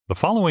The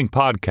following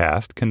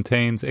podcast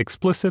contains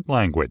explicit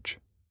language.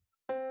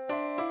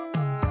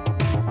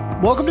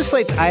 Welcome to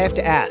Slate's I Have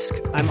to Ask.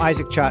 I'm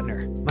Isaac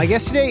Chotiner. My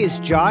guest today is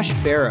Josh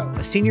Barro,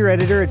 a senior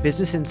editor at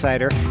Business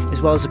Insider,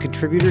 as well as a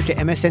contributor to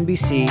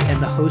MSNBC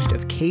and the host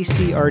of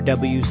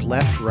KCRW's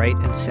Left, Right,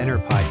 and Center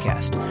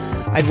podcast.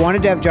 I'd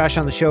wanted to have Josh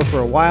on the show for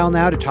a while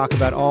now to talk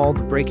about all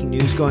the breaking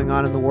news going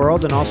on in the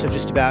world and also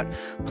just about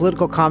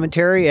political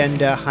commentary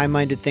and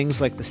high-minded things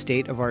like the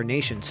state of our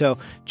nation. So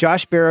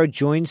Josh Barro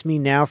joins me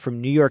now from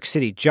New York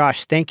City.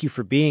 Josh, thank you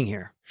for being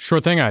here. Sure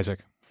thing,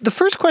 Isaac. The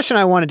first question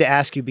I wanted to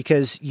ask you,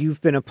 because you've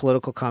been a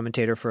political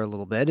commentator for a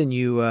little bit and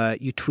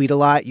you tweet a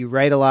lot, you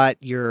write a lot,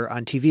 you're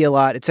on TV a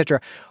lot,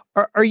 etc.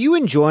 Are you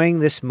enjoying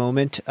this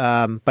moment?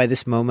 By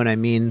this moment, I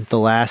mean the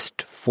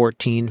last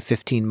 14,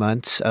 15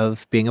 months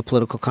of being a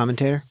political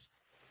commentator?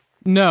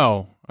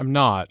 No, I'm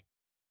not.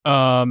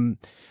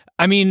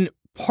 I mean,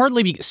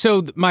 partly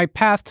so my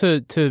path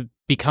to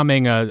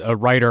becoming a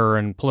writer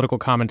and political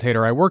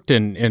commentator, I worked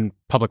in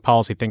public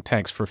policy think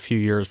tanks for a few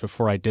years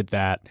before I did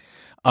that.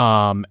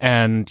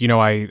 And, you know,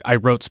 I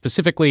wrote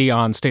specifically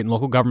on state and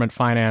local government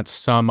finance,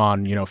 some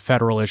on, you know,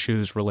 federal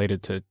issues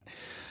related to.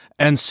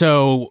 And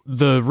so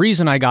the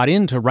reason I got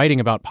into writing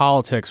about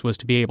politics was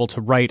to be able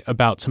to write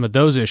about some of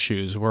those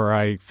issues where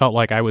I felt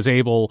like I was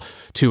able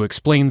to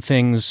explain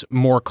things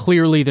more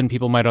clearly than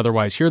people might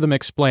otherwise hear them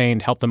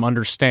explained, help them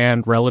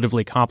understand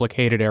relatively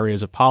complicated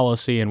areas of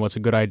policy and what's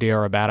a good idea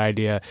or a bad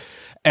idea.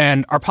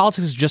 And our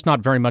politics is just not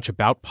very much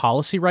about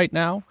policy right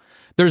now.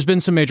 There's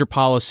been some major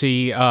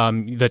policy.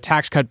 The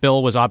tax cut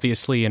bill was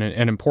obviously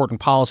an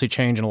important policy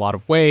change in a lot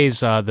of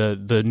ways.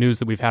 The news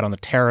that we've had on the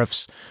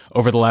tariffs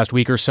over the last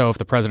week or so, if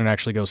the president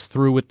actually goes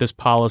through with this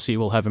policy,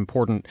 will have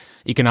important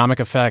economic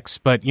effects.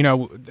 But, you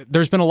know,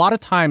 there's been a lot of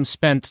time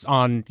spent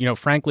on, you know,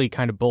 frankly,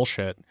 kind of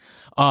bullshit,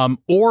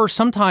 or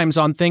sometimes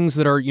on things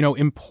that are, you know,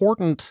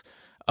 important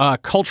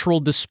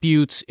cultural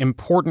disputes,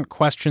 important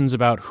questions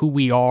about who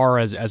we are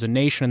as a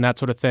nation and that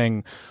sort of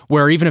thing,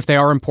 where even if they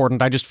are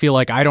important, I just feel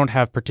like I don't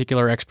have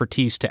particular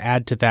expertise to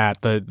add to that.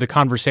 The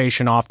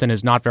conversation often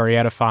is not very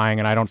edifying,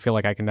 and I don't feel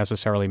like I can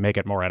necessarily make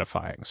it more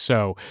edifying.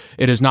 So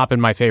it has not been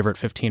my favorite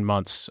 15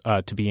 months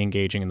to be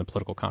engaging in the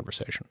political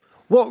conversation.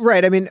 Well,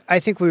 right. I mean, I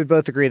think we would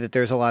both agree that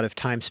there's a lot of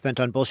time spent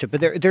on bullshit,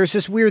 but there's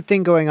this weird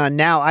thing going on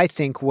now, I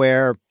think,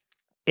 where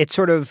it's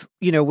sort of,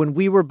 you know, when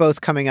we were both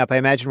coming up, I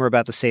imagine we're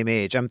about the same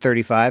age. I'm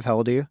 35. How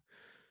old are you?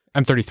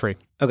 I'm 33.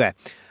 Okay.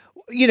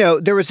 You know,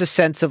 there was a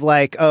sense of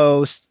like,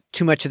 oh,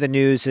 too much of the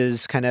news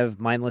is kind of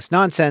mindless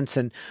nonsense,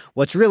 and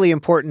what's really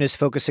important is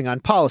focusing on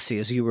policy,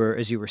 as you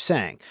were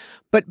saying.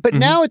 But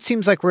now it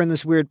seems like we're in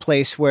this weird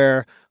place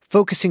where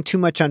focusing too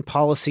much on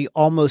policy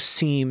almost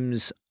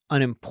seems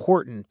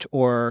unimportant,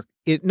 or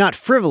not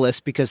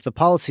frivolous because the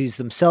policies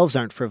themselves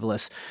aren't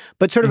frivolous,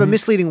 but sort of a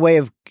misleading way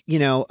of, you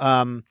know,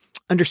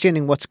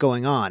 understanding what's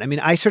going on. I mean,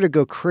 I sort of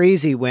go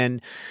crazy when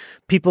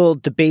people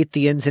debate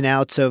the ins and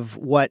outs of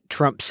what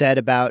Trump said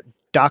about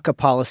DACA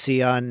policy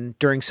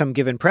during some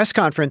given press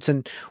conference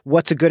and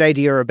what's a good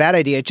idea or a bad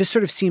idea. It just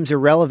sort of seems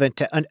irrelevant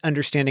to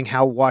understanding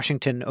how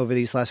Washington over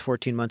these last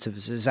 14 months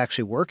is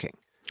actually working.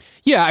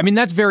 Yeah, I mean,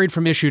 that's varied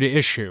from issue to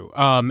issue.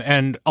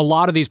 And a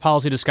lot of these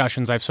policy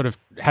discussions, I've sort of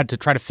had to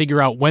try to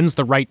figure out when's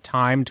the right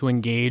time to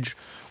engage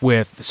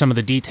with some of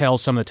the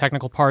details, some of the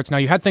technical parts. Now,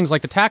 you had things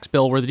like the tax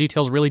bill where the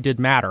details really did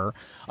matter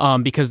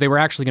because they were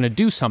actually going to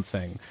do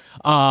something.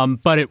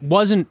 But it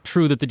wasn't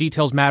true that the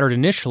details mattered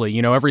initially.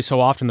 You know, every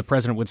so often the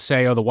president would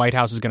say, oh, the White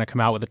House is going to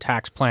come out with a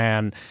tax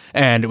plan.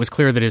 And it was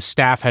clear that his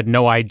staff had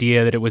no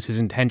idea that it was his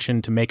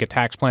intention to make a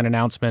tax plan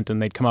announcement.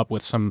 And they'd come up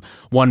with some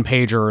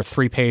one-pager or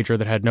three-pager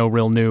that had no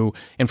real new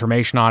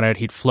information on it.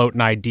 He'd float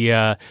an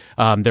idea.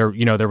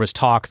 There was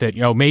talk that,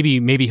 you know,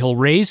 maybe he'll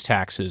raise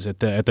taxes at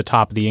the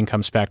top of the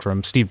income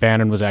spectrum. Steve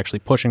Bannon was actually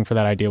pushing for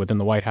that idea within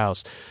the White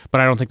House,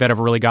 but I don't think that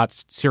ever really got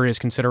serious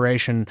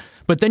consideration.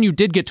 But then you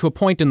did get to a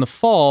point in the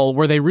fall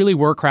where they really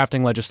were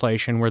crafting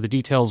legislation where the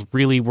details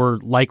really were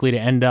likely to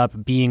end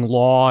up being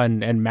law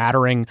and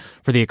mattering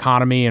for the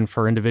economy and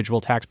for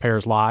individual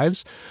taxpayers'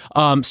 lives.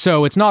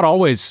 So it's not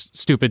always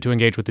stupid to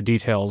engage with the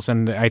details.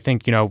 And I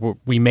think, you know,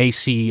 we may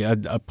see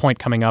a point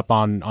coming up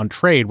on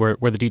trade where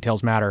the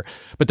details matter.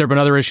 But there have been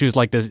other issues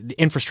like the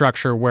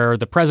infrastructure where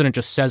the president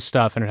just says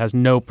stuff and it has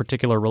no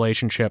particular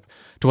relationship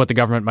to what the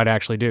government might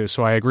actually do.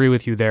 So I agree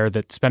with you there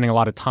that spending a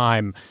lot of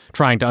time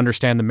trying to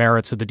understand the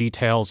merits of the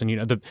details, and, you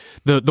know,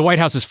 the White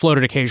House has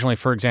floated occasionally,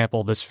 for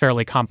example, this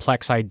fairly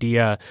complex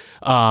idea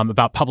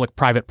about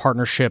public-private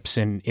partnerships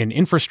in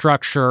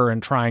infrastructure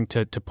and trying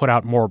to put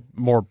out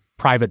more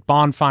private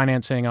bond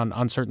financing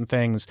on certain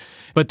things.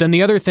 But then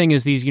the other thing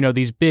is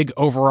these big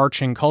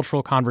overarching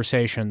cultural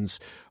conversations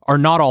are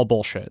not all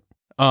bullshit.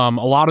 A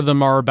lot of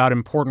them are about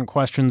important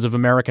questions of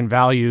American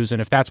values.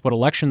 And if that's what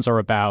elections are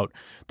about,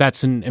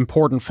 that's an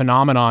important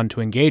phenomenon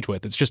to engage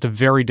with. It's just a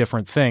very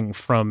different thing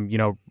from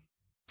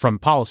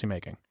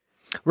policymaking.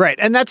 Right.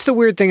 And that's the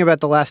weird thing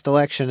about the last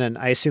election, and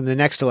I assume the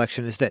next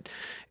election, is that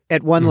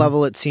at one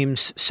level it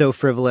seems so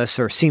frivolous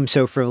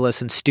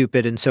and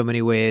stupid in so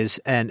many ways.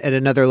 And at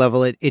another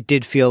level, it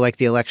did feel like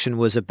the election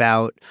was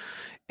about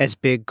as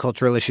big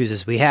cultural issues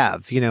as we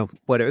have,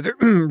 what are the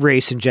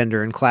race and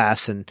gender and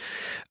class and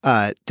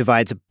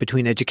divides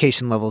between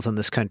education levels in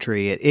this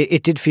country.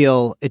 It did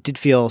feel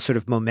sort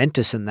of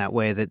momentous in that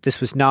way, that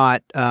this was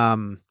not,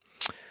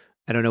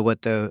 I don't know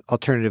what the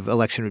alternative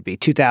election would be,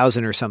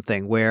 2000 or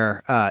something,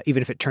 where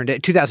even if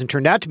 2000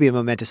 turned out to be a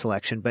momentous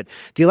election, but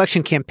the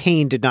election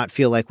campaign did not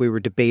feel like we were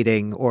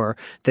debating or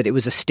that it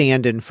was a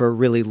stand-in for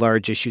really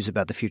large issues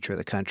about the future of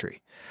the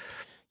country.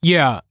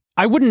 Yeah.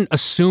 I wouldn't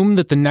assume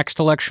that the next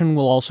election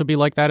will also be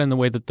like that in the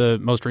way that the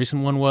most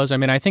recent one was. I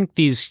mean, I think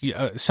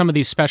some of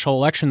these special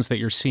elections that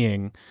you're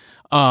seeing,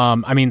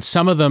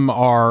 some of them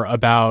are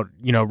about,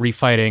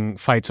 refighting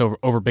fights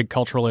over big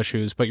cultural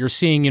issues, but you're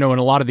seeing, in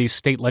a lot of these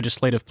state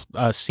legislative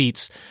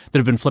seats that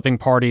have been flipping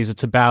parties,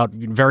 it's about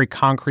very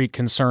concrete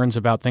concerns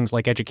about things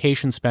like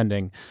education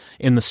spending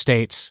in the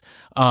states.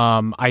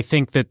 I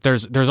think that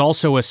there's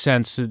also a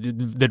sense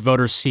that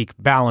voters seek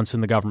balance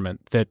in the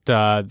government,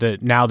 that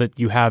now that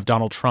you have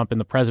Donald Trump in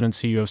the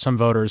presidency, you have some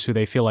voters who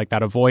they feel like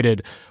that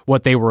avoided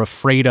what they were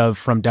afraid of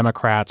from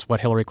Democrats, what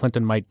Hillary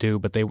Clinton might do,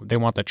 but they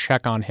want the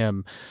check on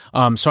him.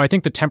 So I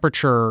think the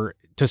temperature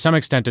to some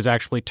extent is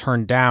actually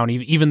turned down,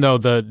 even though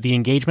the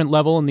engagement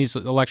level in these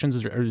elections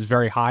is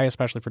very high,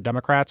 especially for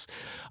Democrats.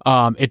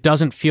 It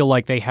doesn't feel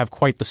like they have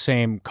quite the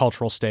same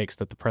cultural stakes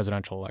that the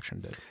presidential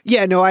election did.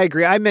 Yeah, no, I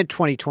agree. I meant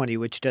 2020,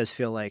 which does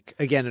feel like,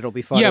 again, it'll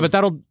be fun. Yeah, but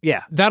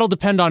that'll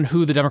depend on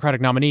who the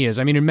Democratic nominee is.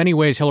 I mean, in many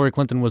ways, Hillary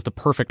Clinton was the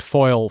perfect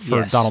foil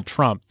for Donald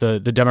Trump, the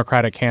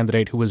Democratic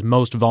candidate who was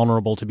most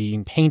vulnerable to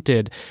being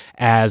painted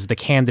as the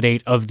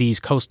candidate of these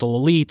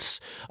coastal elites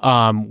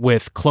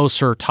with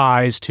closer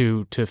ties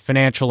to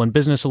financial and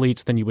business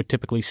elites than you would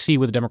typically see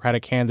with a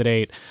Democratic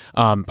candidate,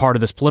 part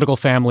of this political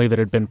family that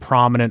had been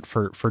prominent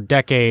for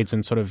decades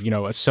and sort of,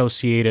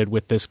 associated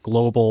with this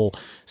global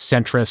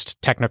centrist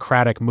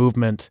technocratic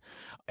movement.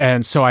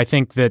 And so I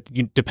think that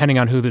depending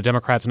on who the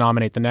Democrats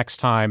nominate the next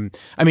time,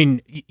 I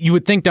mean, you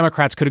would think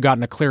Democrats could have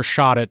gotten a clear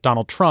shot at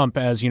Donald Trump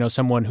as,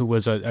 someone who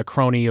was a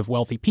crony of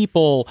wealthy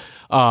people,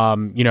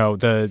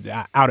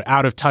 the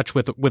out of touch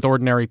with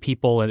ordinary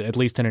people, at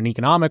least in an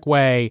economic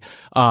way,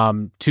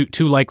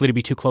 too likely to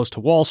be too close to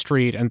Wall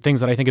Street and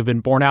things that I think have been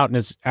borne out in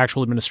his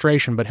actual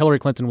administration. But Hillary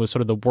Clinton was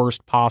sort of the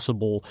worst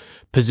possible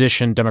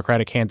positioned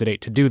Democratic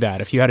candidate to do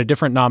that. If you had a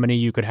different nominee,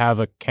 you could have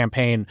a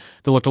campaign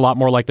that looked a lot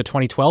more like the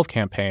 2012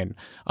 campaign.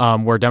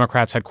 Where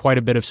Democrats had quite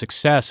a bit of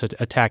success at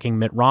attacking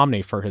Mitt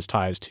Romney for his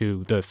ties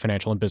to the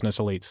financial and business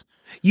elites.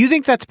 You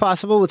think that's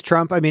possible with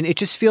Trump? I mean, it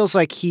just feels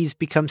like he's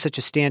become such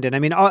a stand-in. I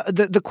mean,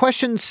 the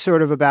questions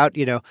sort of about,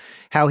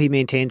 how he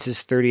maintains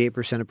his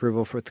 38%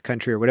 approval for the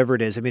country or whatever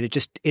it is. I mean,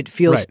 it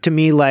feels to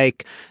me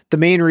like the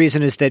main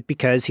reason is that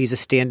because he's a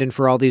stand-in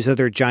for all these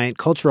other giant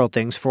cultural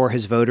things for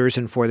his voters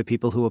and for the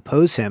people who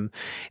oppose him.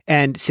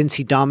 And since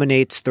he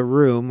dominates the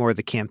room or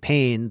the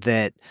campaign,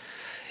 that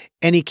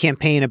any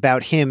campaign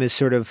about him is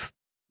sort of,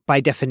 by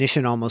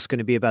definition, almost going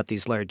to be about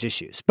these large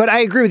issues. But I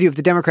agree with you. If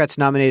the Democrats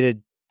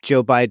nominated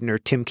Joe Biden or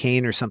Tim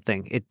Kaine or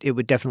something, it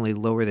would definitely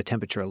lower the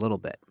temperature a little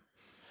bit.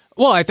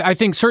 Well, I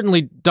think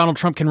certainly Donald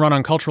Trump can run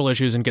on cultural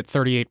issues and get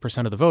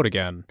 38% of the vote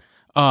again.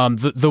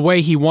 The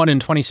way he won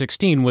in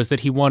 2016 was that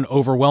he won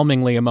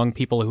overwhelmingly among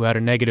people who had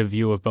a negative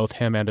view of both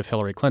him and of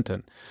Hillary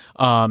Clinton.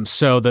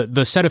 So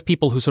the set of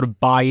people who sort of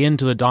buy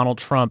into the Donald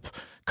Trump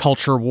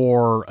culture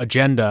war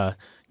agenda,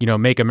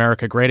 make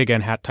America great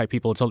again hat type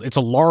people. It's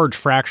a large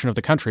fraction of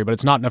the country, but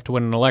it's not enough to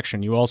win an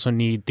election. You also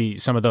need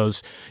some of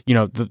those,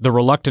 the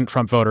reluctant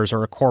Trump voters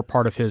are a core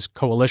part of his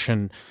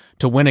coalition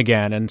to win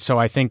again. And so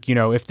I think,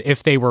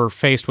 if they were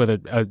faced with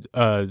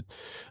a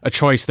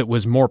choice that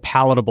was more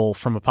palatable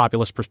from a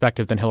populist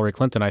perspective than Hillary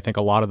Clinton, I think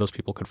a lot of those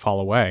people could fall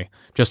away,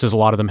 just as a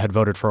lot of them had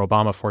voted for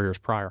Obama 4 years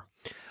prior.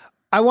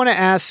 I want to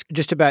ask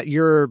just about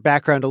your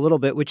background a little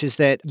bit, which is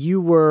that you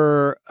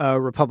were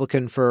a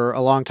Republican for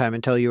a long time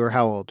until you were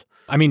how old?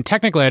 I mean,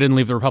 technically, I didn't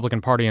leave the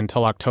Republican Party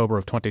until October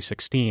of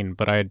 2016,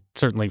 but I had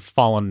certainly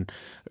fallen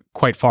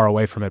quite far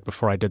away from it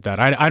before I did that.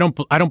 I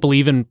don't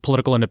believe in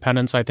political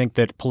independence. I think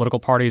that political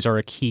parties are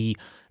a key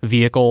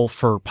vehicle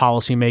for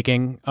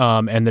policymaking,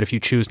 and that if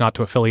you choose not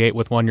to affiliate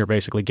with one, you're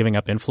basically giving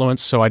up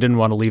influence. So I didn't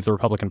want to leave the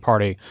Republican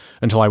Party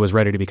until I was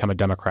ready to become a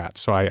Democrat.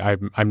 So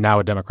I'm now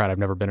a Democrat. I've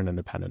never been an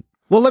independent.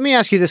 Well, let me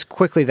ask you this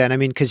quickly then. I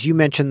mean, because you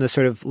mentioned the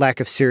sort of lack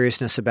of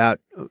seriousness about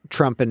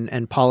Trump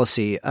and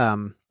policy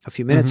a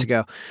few minutes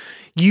ago.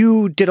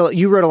 You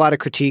wrote a lot of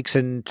critiques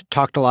and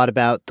talked a lot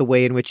about the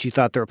way in which you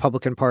thought the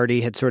Republican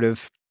Party had sort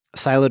of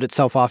siloed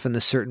itself off in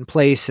this certain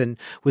place and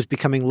was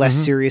becoming less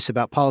serious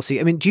about policy.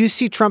 I mean, do you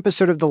see Trump as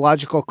sort of the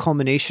logical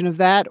culmination of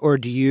that, or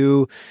do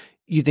you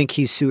think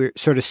he's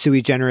sort of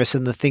sui generis,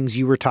 and the things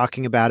you were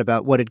talking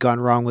about what had gone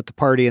wrong with the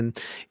party and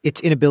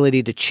its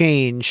inability to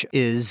change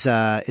is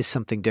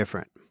something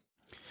different?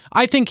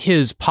 I think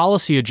his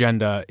policy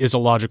agenda is a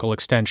logical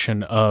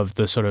extension of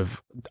the sort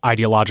of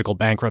ideological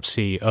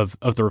bankruptcy of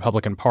the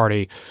Republican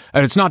Party.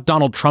 And it's not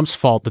Donald Trump's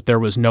fault that there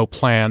was no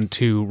plan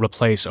to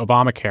replace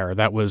Obamacare.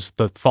 That was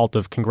the fault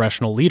of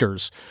congressional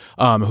leaders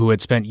who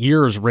had spent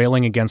years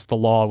railing against the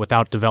law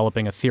without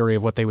developing a theory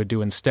of what they would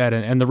do instead.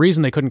 And the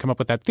reason they couldn't come up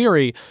with that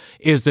theory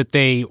is that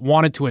they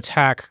wanted to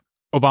attack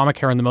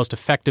Obamacare in the most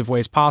effective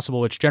ways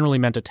possible, which generally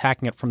meant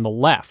attacking it from the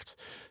left,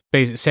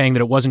 saying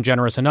that it wasn't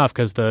generous enough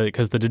because the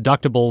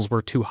deductibles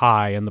were too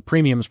high and the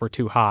premiums were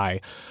too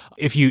high.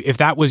 If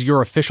that was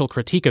your official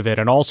critique of it,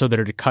 and also that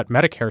it had cut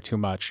Medicare too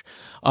much,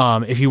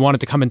 if you wanted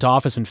to come into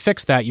office and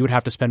fix that, you would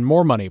have to spend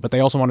more money. But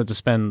they also wanted to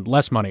spend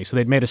less money, so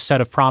they'd made a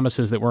set of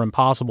promises that were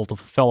impossible to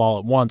fulfill all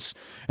at once,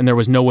 and there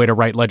was no way to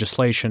write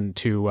legislation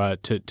to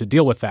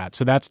deal with that.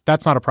 So that's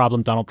not a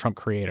problem Donald Trump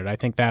created. I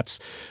think that's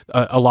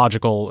a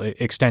logical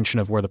extension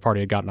of where the party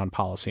had gotten on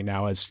policy.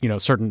 Now, as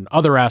certain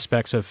other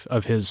aspects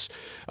of his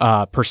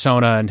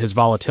persona and his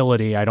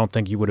volatility, I don't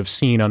think you would have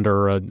seen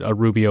under a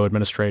Rubio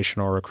administration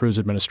or a Cruz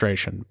administration.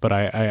 But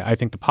I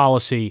think the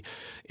policy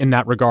in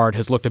that regard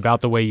has looked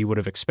about the way you would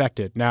have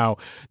expected. Now,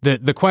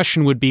 the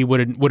question would be,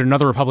 would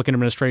another Republican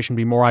administration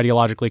be more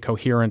ideologically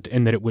coherent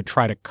in that it would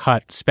try to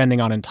cut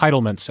spending on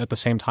entitlements at the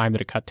same time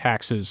that it cut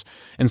taxes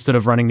instead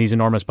of running these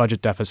enormous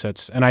budget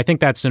deficits? And I think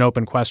that's an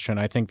open question.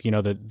 I think,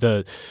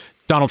 the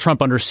Donald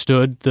Trump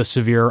understood the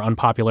severe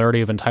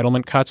unpopularity of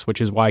entitlement cuts, which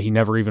is why he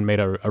never even made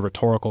a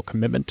rhetorical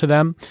commitment to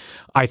them.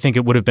 I think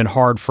it would have been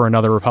hard for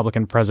another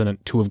Republican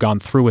president to have gone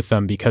through with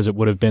them because it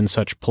would have been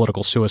such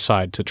political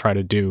suicide to try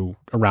to do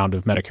a round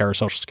of Medicare or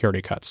Social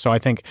Security cuts. So I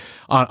think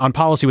on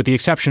policy, with the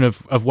exception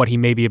of what he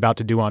may be about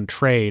to do on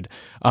trade,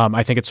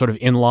 I think it's sort of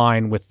in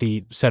line with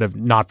the set of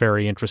not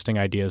very interesting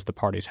ideas the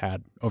party's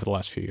had over the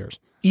last few years.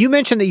 You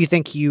mentioned that you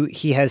think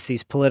he has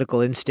these political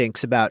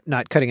instincts about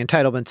not cutting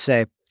entitlements,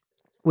 say,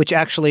 which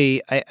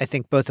actually I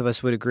think both of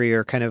us would agree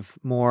are kind of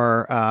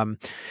more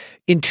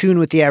in tune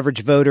with the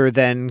average voter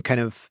than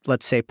kind of,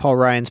 let's say, Paul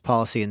Ryan's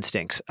policy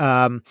instincts.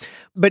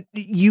 But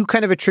you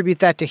kind of attribute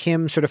that to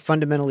him sort of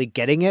fundamentally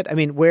getting it. I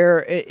mean,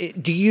 where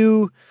do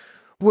you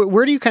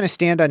kind of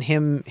stand on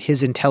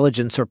his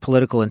intelligence or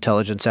political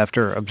intelligence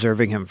after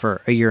observing him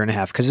for a year and a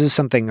half? Because this is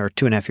something, or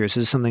 2.5 years,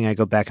 this is something I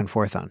go back and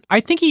forth on. I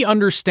think he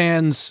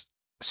understands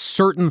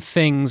certain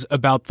things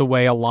about the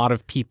way a lot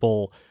of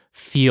people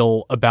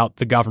feel about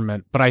the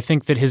government, but I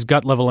think that his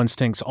gut level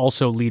instincts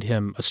also lead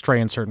him astray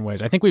in certain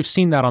ways. I think we've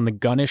seen that on the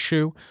gun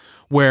issue,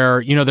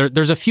 where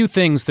there's a few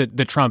things that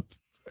Trump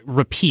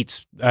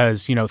repeats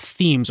as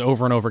themes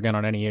over and over again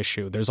on any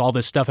issue. There's all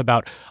this stuff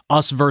about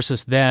us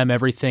versus them.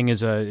 Everything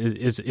is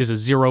a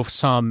zero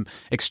sum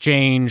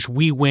exchange.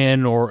 We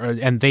win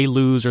and they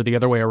lose, or the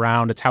other way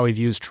around. It's how he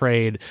views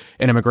trade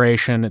and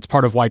immigration. It's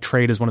part of why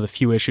trade is one of the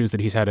few issues that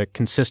he's had a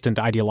consistent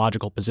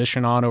ideological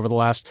position on over the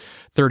last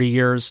 30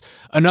 years.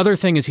 Another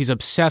thing is he's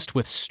obsessed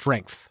with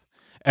strength.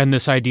 And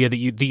this idea that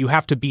you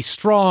have to be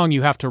strong,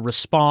 you have to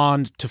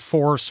respond to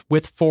force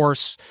with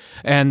force.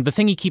 And the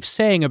thing he keeps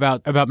saying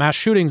about mass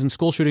shootings and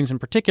school shootings in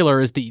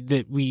particular is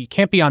that we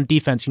can't be on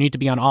defense, you need to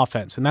be on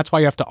offense. And that's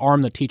why you have to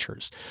arm the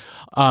teachers.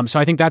 So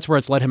I think that's where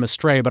it's led him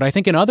astray. But I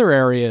think in other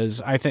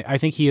areas, I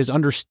think he has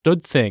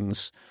understood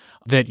things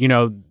that,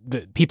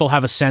 that people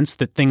have a sense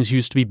that things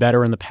used to be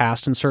better in the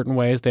past in certain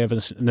ways. They have a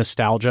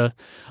nostalgia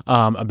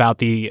about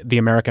the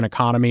American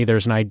economy.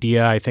 There's an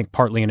idea, I think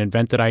partly an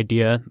invented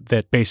idea,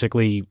 that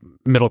basically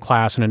middle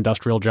class and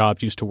industrial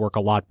jobs used to work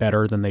a lot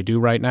better than they do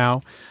right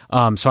now.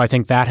 So I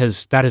think that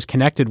has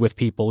connected with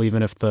people,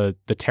 even if the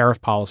tariff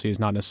policy is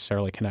not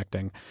necessarily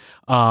connecting.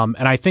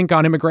 And I think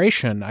on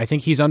immigration, I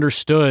think he's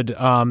understood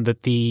that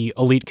the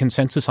elite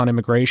consensus on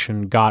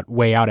immigration got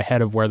way out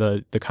ahead of where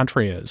the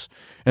country is,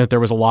 and that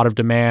there was a lot of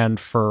demand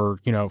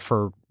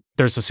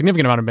there's a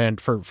significant amount of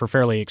demand for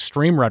fairly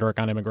extreme rhetoric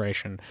on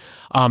immigration.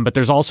 But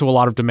there's also a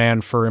lot of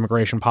demand for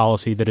immigration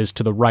policy that is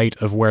to the right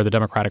of where the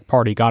Democratic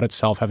Party got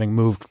itself, having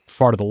moved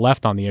far to the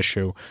left on the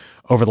issue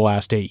over the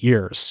last 8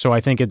 years. So I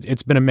think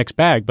it's been a mixed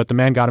bag, but the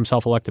man got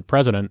himself elected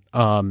president,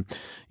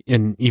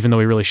 even though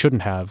he really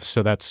shouldn't have.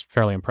 So that's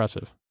fairly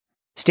impressive.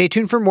 Stay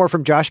tuned for more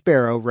from Josh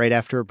Barro right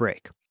after a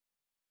break.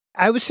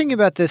 I was thinking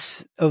about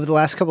this over the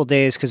last couple of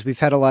days because we've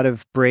had a lot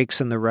of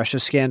breaks in the Russia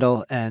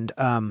scandal, and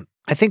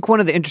I think one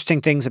of the interesting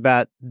things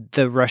about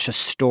the Russia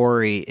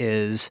story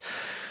is,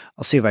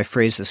 I'll see if I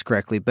phrase this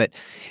correctly, but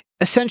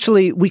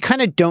essentially we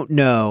kind of don't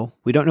know.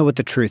 We don't know what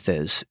the truth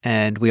is,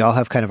 and we all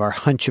have kind of our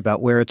hunch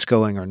about where it's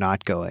going or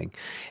not going.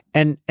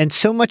 And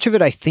so much of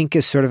it, I think,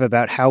 is sort of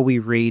about how we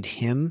read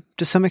him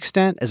to some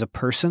extent as a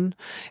person,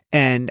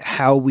 and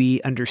how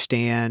we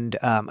understand,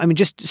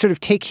 just sort of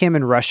take him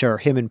and Russia, or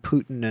him and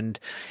Putin,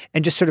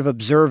 and just sort of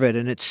observe it.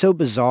 And it's so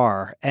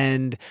bizarre.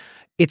 And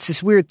it's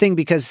this weird thing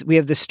because we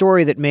have this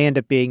story that may end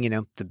up being,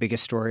 the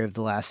biggest story of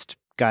the last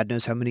God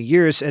knows how many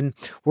years. And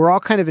we're all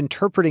kind of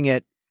interpreting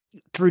it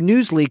through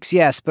news leaks,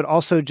 yes, but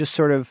also just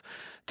sort of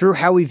through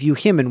how we view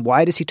him and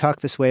why does he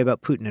talk this way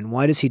about Putin and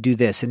why does he do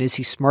this and is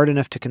he smart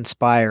enough to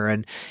conspire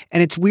and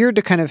it's weird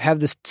to kind of have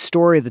this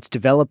story that's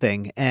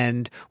developing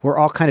and we're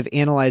all kind of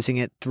analyzing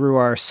it through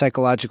our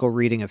psychological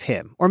reading of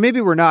him. Or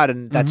maybe we're not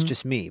and that's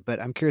just me, but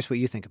I'm curious what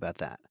you think about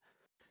that.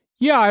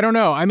 Yeah, I don't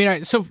know. I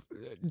mean, so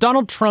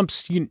Donald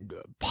Trump's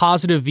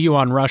positive view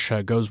on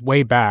Russia goes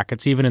way back.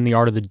 It's even in The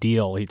Art of the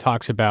Deal. He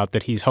talks about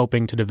that he's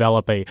hoping to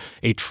develop a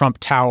Trump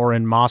Tower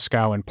in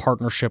Moscow in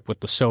partnership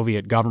with the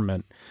Soviet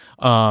government.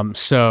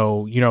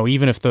 So,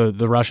 even if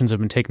the Russians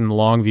have been taking the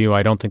long view,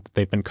 I don't think that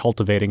they've been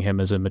cultivating him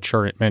as a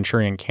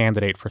Manchurian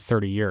candidate for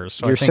 30 years.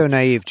 So You're so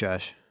naive,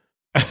 Josh.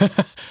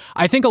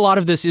 I think a lot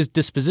of this is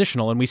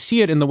dispositional, and we see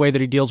it in the way that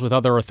he deals with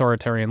other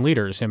authoritarian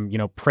leaders, him,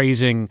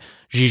 praising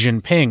Xi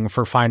Jinping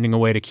for finding a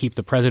way to keep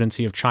the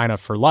presidency of China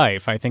for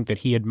life. I think that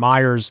he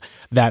admires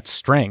that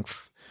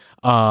strength.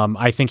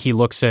 I think he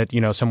looks at,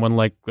 someone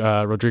like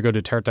Rodrigo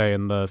Duterte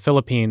in the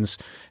Philippines,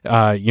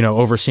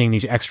 overseeing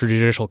these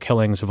extrajudicial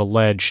killings of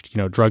alleged,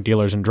 drug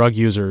dealers and drug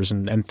users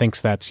and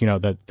thinks that's,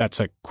 that's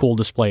a cool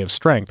display of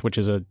strength, which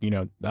is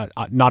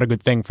not a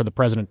good thing for the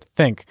president to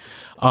think.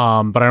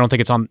 But I don't think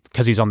it's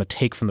because he's on the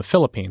take from the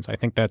Philippines. I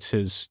think that's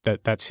his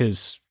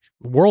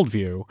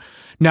worldview.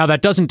 Now,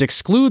 that doesn't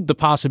exclude the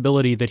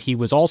possibility that he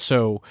was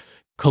also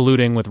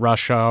colluding with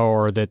Russia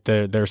or that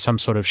there's some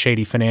sort of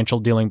shady financial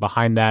dealing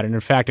behind that. And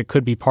in fact, it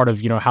could be part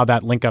of, how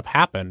that link up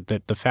happened,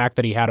 that the fact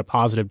that he had a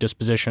positive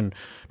disposition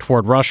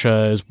toward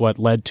Russia is what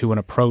led to an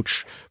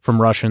approach from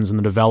Russians in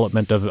the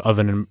development of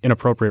an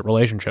inappropriate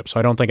relationship. So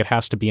I don't think it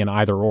has to be an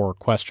either or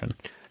question.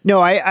 No,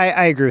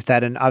 I agree with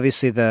that. And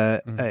obviously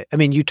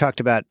you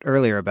talked about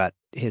earlier about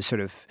his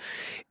sort of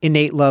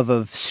innate love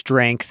of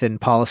strength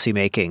and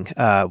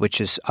policymaking, which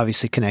is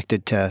obviously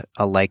connected to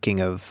a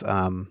liking of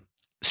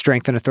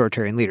strength and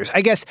authoritarian leaders.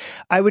 I guess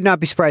I would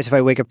not be surprised if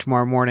I wake up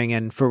tomorrow morning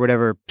and for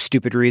whatever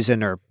stupid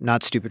reason or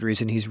not stupid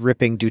reason, he's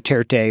ripping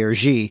Duterte or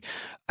Xi.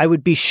 I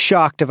would be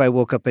shocked if I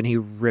woke up and he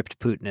ripped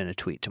Putin in a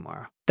tweet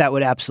tomorrow. That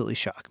would absolutely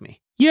shock me.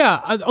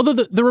 Yeah, although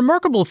the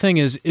remarkable thing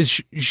is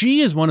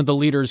Xi is one of the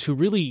leaders who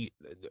really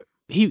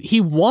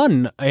he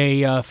won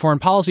a foreign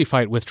policy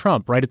fight with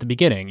Trump right at the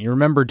beginning. You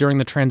remember during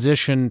the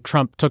transition,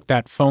 Trump took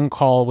that phone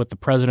call with the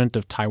president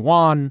of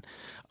Taiwan,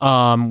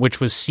 which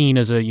was seen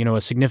as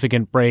a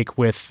significant break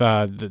with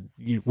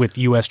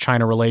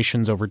U.S.-China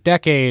relations over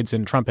decades,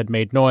 and Trump had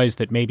made noise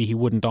that maybe he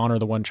wouldn't honor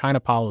the one China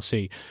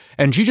policy,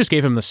 and Xi just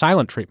gave him the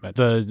silent treatment.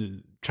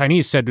 The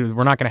Chinese said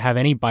we're not going to have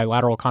any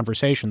bilateral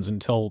conversations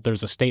until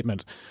there's a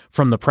statement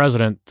from the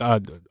president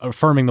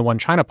affirming the one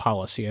China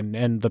policy,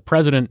 and the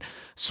president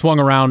swung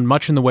around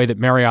much in the way that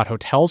Marriott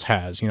Hotels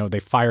has. They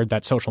fired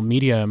that social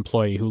media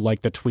employee who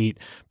liked the tweet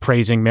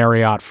praising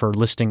Marriott for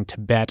listing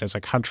Tibet as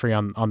a country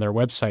on their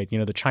website.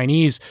 The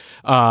Chinese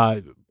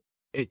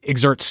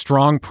exert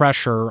strong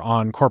pressure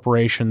on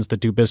corporations that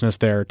do business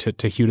there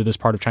to hew to this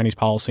part of Chinese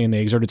policy, and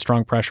they exerted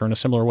strong pressure in a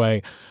similar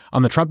way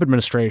on the Trump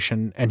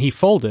administration, and he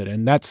folded.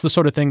 And that's the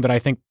sort of thing that I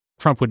think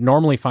Trump would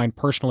normally find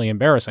personally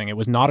embarrassing. It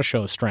was not a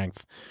show of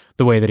strength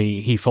the way that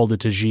he folded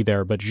to Xi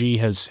there, but Xi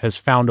has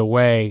found a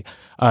way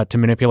to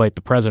manipulate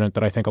the president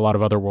that I think a lot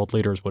of other world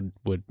leaders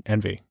would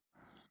envy.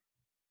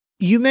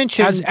 You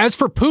mentioned as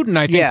for Putin,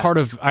 I think part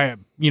of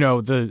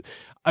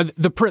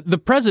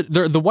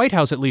the White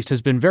House, at least,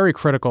 has been very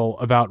critical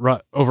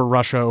about over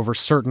Russia over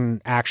certain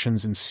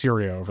actions in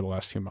Syria over the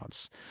last few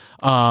months.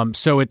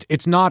 So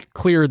it's not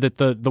clear that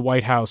the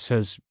White House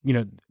has,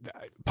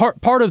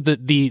 part of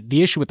the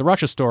issue with the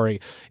Russia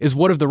story is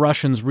what have the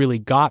Russians really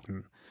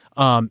gotten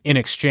in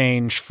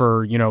exchange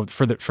for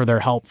their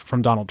help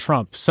from Donald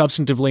Trump.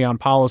 Substantively on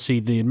policy,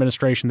 the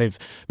administration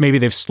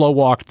they've slow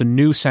walked the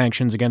new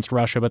sanctions against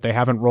Russia, but they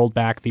haven't rolled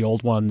back the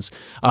old ones.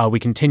 We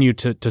continue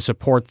to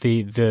support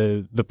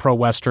the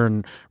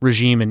pro-Western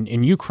regime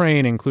in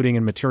Ukraine, including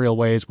in material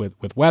ways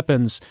with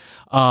weapons.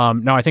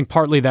 Now, I think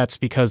partly that's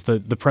because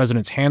the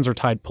president's hands are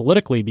tied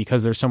politically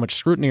because there's so much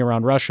scrutiny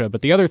around Russia.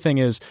 But the other thing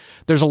is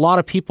there's a lot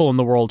of people in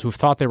the world who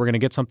thought they were going to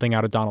get something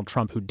out of Donald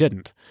Trump who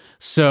didn't.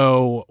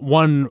 So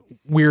one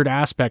weird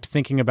aspect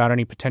thinking about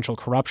any potential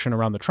corruption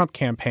around the Trump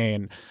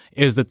campaign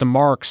is that the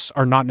marks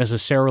are not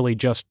necessarily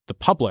just the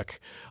public.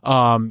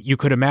 You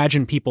could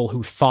imagine people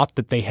who thought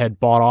that they had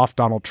bought off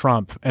Donald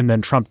Trump and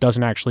then Trump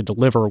doesn't actually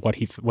deliver what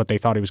they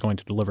thought he was going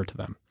to deliver to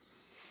them.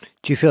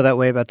 Do you feel that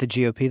way about the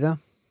GOP, though?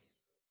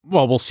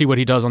 Well, we'll see what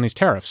he does on these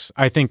tariffs.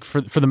 I think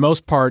for the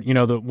most part,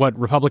 what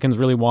Republicans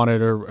really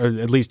wanted, or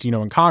at least,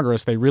 in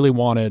Congress, they really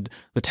wanted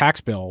the tax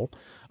bill.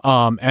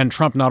 And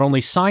Trump not only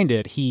signed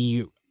it,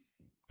 he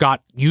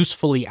got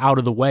usefully out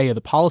of the way of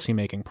the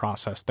policymaking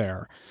process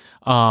there,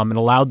 and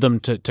allowed them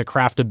to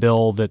craft a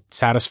bill that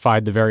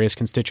satisfied the various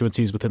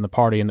constituencies within the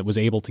party and that was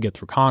able to get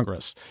through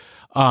Congress.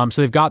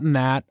 So they've gotten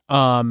that.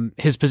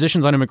 His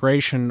positions on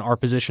immigration are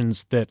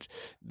positions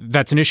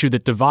that's an issue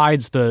that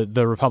divides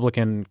the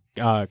Republican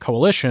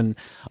coalition.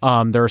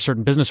 There are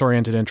certain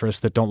business-oriented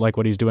interests that don't like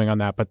what he's doing on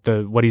that,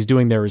 but what he's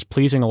doing there is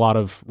pleasing a lot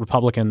of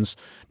Republicans,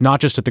 not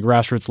just at the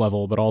grassroots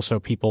level, but also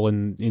people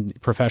in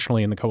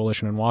professionally in the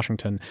coalition in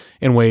Washington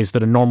in ways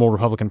that a normal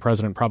Republican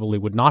president probably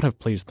would not have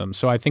pleased them.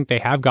 So I think they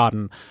have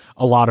gotten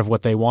a lot of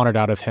what they wanted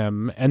out of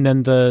him. And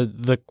then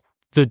the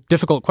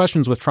difficult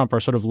questions with Trump are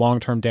sort of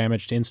long-term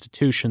damage to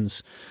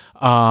institutions.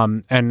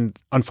 And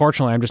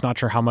unfortunately, I'm just not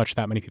sure how much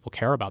that many people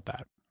care about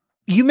that.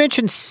 You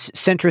mentioned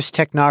centrist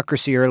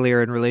technocracy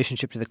earlier in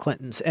relationship to the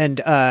Clintons.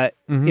 And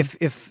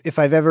if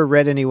I've ever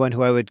read anyone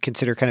who I would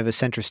consider kind of a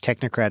centrist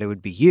technocrat, it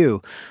would be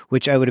you,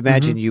 which I would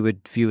imagine you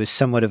would view as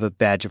somewhat of a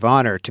badge of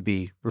honor to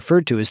be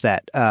referred to as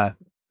that,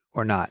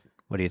 or not.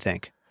 What do you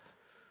think?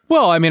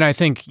 Well, I mean, I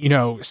think,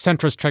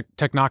 centrist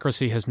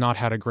technocracy has not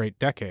had a great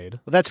decade.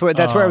 Well, that's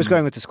where I was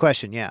going with this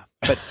question, yeah.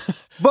 But,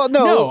 well,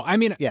 no. No, I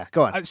mean... Yeah,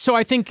 go on. So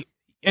I think...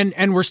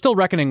 And we're still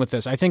reckoning with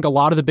this. I think a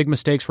lot of the big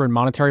mistakes were in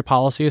monetary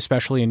policy,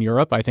 especially in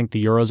Europe. I think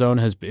the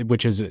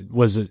Eurozone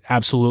was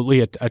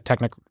absolutely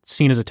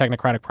seen as a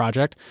technocratic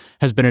project,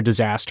 has been a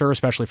disaster,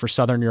 especially for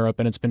Southern Europe,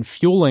 and it's been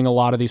fueling a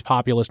lot of these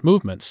populist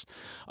movements.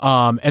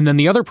 And then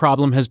the other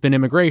problem has been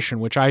immigration,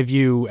 which I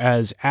view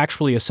as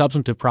actually a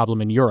substantive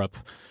problem in Europe.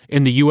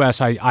 In the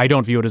U.S., I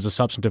don't view it as a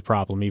substantive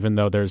problem, even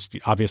though there's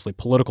obviously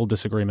political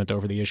disagreement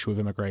over the issue of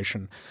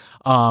immigration.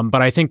 But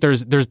I think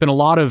there's been a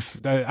lot of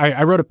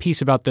I wrote a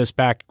piece about this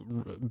back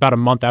about a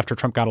month after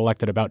Trump got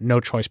elected about no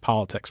choice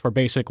politics, where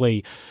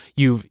basically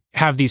you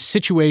have these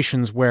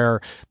situations where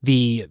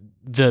the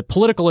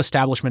political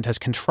establishment has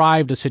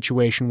contrived a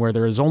situation where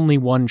there is only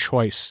one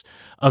choice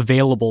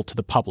available to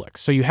the public.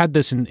 So you had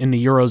this in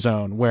the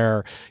Eurozone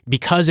where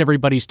because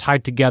everybody's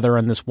tied together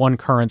on this one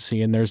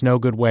currency and there's no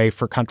good way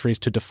for countries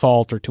to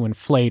default or to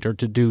inflate or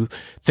to do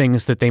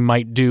things that they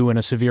might do in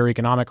a severe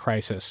economic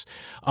crisis,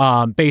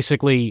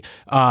 basically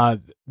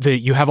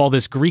you have all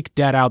this Greek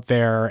debt out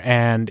there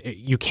and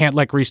you can't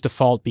let Greece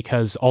default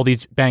because all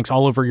these banks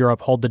all over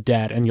Europe hold the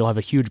debt and you'll have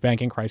a huge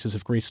banking crisis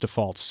if Greece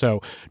defaults.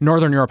 So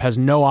Northern Europe has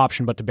no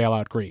option but to bail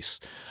out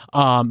Greece.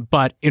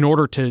 But in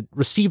order to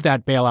receive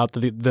that bailout,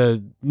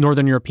 the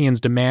Northern Europeans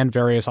demand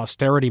various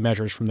austerity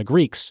measures from the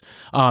Greeks.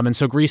 And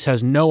so Greece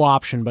has no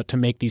option but to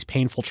make these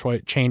painful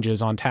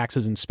changes on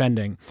taxes and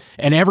spending.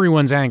 And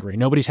everyone's angry.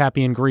 Nobody's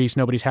happy in Greece.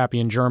 Nobody's happy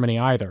in Germany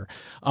either.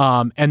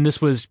 And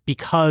this was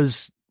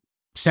because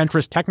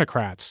centrist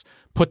technocrats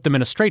put them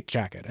in a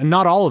straitjacket. And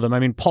not all of them. I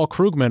mean, Paul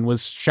Krugman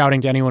was shouting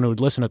to anyone who would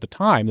listen at the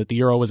time that the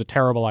euro was a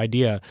terrible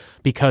idea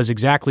because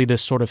exactly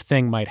this sort of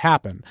thing might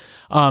happen.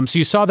 So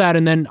you saw that.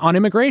 And then on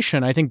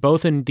immigration, I think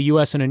both in the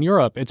U.S. and in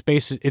Europe, it's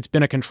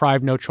been a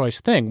contrived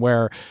no-choice thing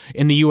where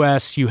in the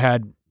U.S. you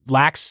had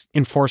lax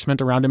enforcement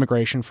around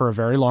immigration for a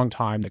very long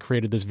time that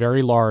created this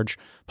very large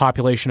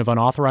population of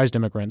unauthorized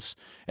immigrants.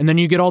 And then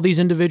you get all these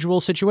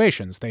individual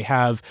situations. They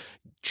have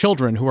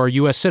children who are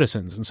U.S.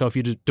 citizens. And so if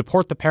you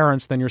deport the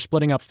parents, then you're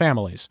splitting up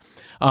families.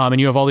 And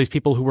you have all these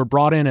people who were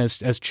brought in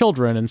as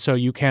children, and so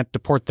you can't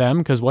deport them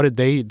because what did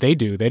they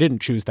do? They didn't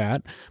choose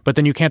that. But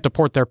then you can't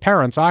deport their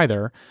parents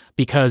either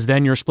because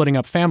then you're splitting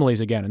up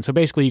families again. And so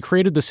basically you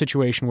created this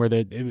situation where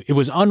it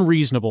was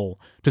unreasonable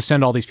to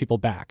send all these people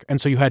back. And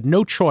so you had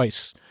no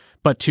choice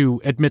but to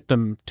admit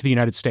them to the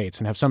United States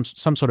and have some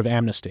sort of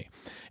amnesty.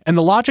 And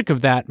the logic of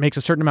that makes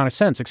a certain amount of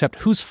sense,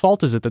 except whose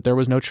fault is it that there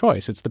was no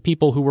choice? It's the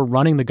people who were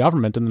running the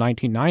government in the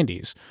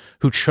 1990s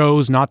who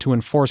chose not to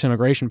enforce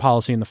immigration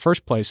policy in the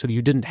first place so that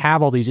you didn't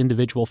have all these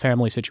individual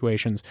family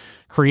situations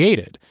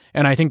created.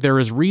 And I think there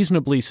is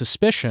reasonably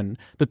suspicion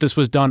that this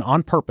was done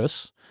on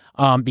purpose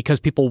because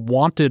people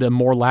wanted a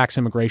more lax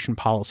immigration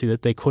policy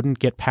that they couldn't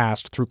get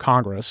passed through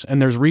Congress. And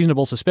there's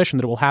reasonable suspicion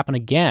that it will happen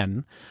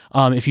again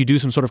if you do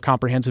some sort of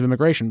comprehensive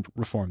immigration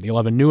reform. You'll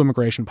have a new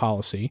immigration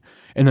policy,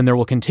 and then there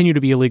will continue to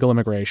be illegal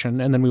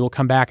immigration, and then we will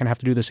come back and have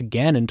to do this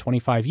again in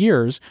 25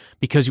 years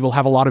because you will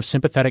have a lot of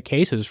sympathetic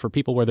cases for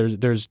people where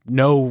there's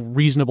no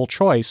reasonable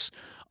choice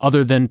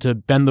other than to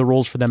bend the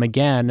rules for them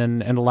again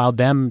and allow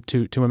them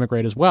to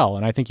immigrate as well.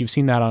 And I think you've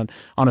seen that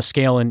on a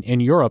scale in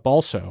Europe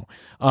also,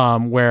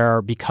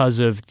 where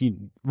because of the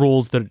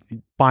rules that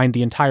bind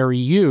the entire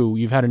EU,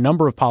 you've had a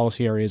number of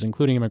policy areas,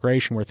 including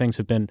immigration, where things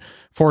have been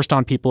forced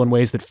on people in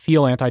ways that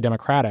feel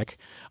anti-democratic.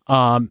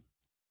 And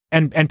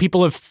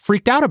people have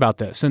freaked out about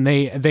this, and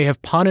they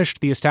have punished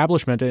the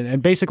establishment.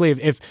 And basically,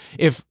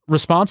 if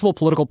responsible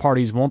political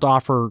parties won't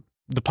offer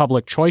the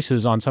public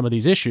choices on some of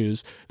these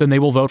issues, then they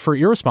will vote for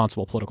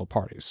irresponsible political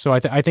parties. So I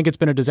think it's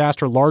been a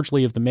disaster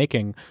largely of the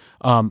making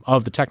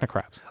of the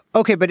technocrats.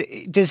 Okay, but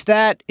is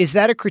that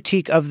a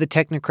critique of the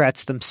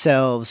technocrats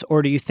themselves,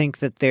 or do you think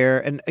that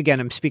they're, and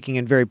again, I'm speaking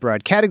in very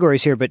broad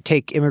categories here, but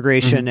take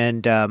immigration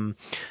and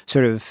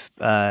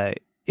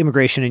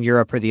immigration in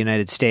Europe or the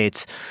United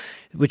States,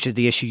 which is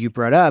the issue you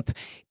brought up.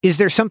 Is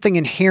there something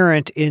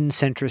inherent in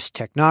centrist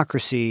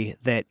technocracy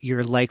that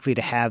you're likely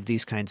to have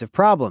these kinds of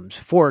problems?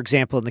 For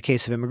example, in the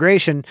case of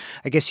immigration,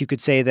 I guess you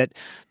could say that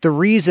the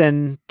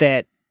reason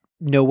that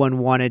no one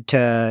wanted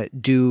to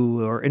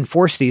do or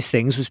enforce these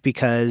things was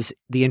because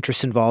the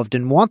interests involved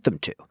didn't want them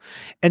to.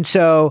 And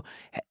so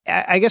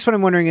I guess what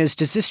I'm wondering is,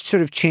 does this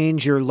sort of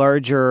change your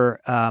larger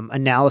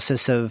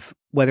analysis of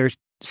whether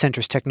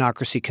centrist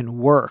technocracy can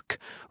work,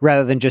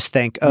 rather than just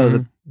think,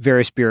 the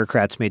various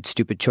bureaucrats made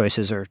stupid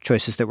choices or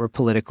choices that were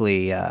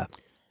politically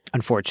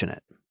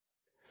unfortunate?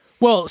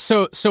 Well,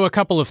 so a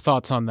couple of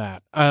thoughts on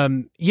that.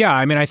 Yeah,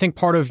 I mean, I think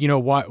part of,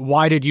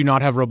 why did you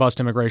not have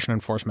robust immigration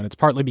enforcement? It's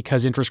partly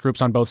because interest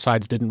groups on both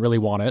sides didn't really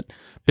want it.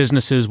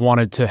 Businesses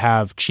wanted to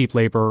have cheap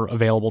labor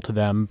available to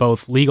them,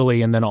 both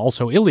legally and then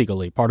also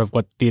illegally. Part of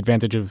what the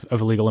advantage of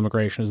illegal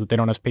immigration is that they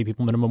don't have to pay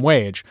people minimum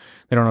wage.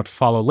 They don't have to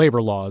follow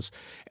labor laws.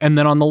 And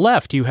then on the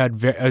left, you had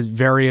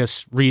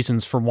various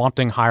reasons for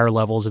wanting higher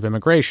levels of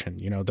immigration.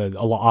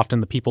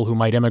 Often the people who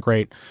might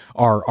immigrate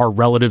are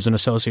relatives and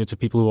associates of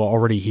people who are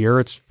already here.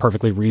 It's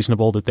perfectly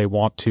reasonable that they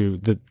want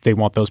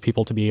those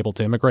people to be able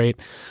to immigrate.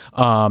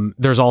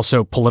 There's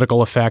also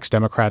political effects.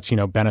 Democrats,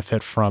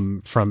 benefit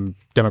from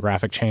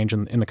demographic change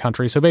in the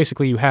country. So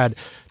basically, you had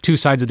two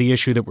sides of the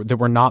issue that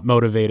were not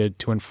motivated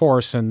to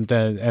enforce, and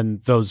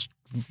those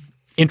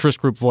interest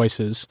group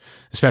voices,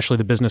 especially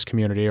the business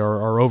community,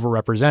 are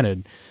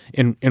overrepresented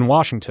in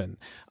Washington.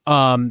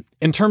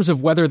 In terms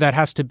of whether that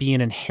has to be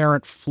an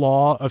inherent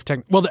flaw of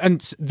tech, well,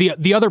 and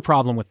the other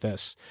problem with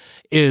this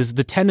is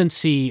the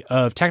tendency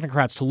of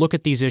technocrats to look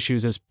at these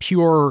issues as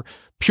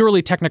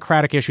purely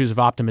technocratic issues of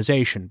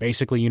optimization.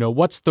 Basically,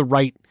 what's the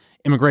right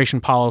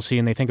immigration policy,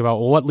 and they think about,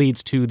 well, what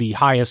leads to the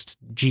highest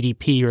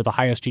GDP or the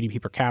highest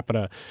GDP per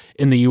capita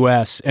in the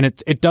U.S., and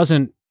it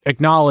doesn't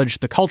acknowledge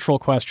the cultural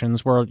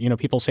questions where,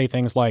 people say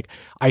things like,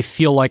 I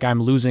feel like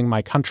I'm losing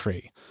my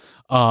country.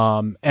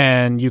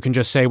 And you can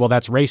just say, well,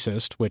 that's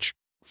racist, which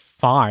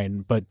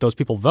fine, but those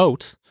people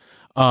vote.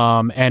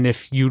 And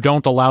if you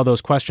don't allow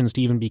those questions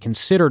to even be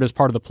considered as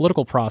part of the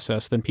political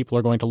process, then people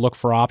are going to look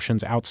for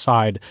options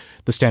outside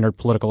the standard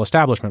political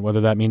establishment,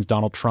 whether that means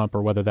Donald Trump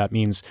or whether that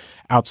means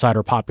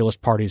outsider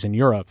populist parties in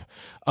Europe.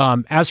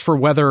 As for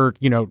whether,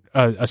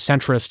 a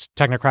centrist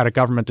technocratic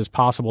government is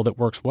possible that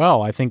works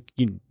well, I think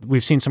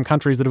we've seen some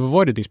countries that have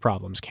avoided these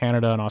problems.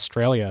 Canada and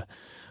Australia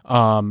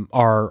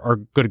are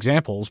good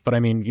examples. But I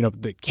mean,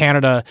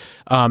 Canada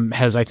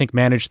has, I think,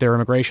 managed their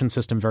immigration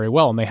system very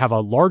well, and they have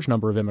a large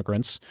number of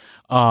immigrants.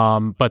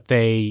 But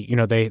they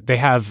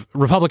have,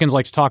 Republicans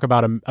like to talk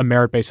about a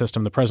merit-based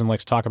system. The president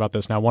likes to talk about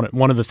this now.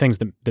 One of the things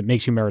that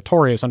makes you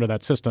meritorious under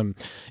that system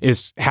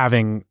is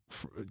having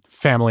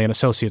family and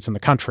associates in the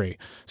country.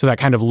 So that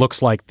kind of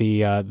looks like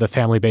the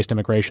family-based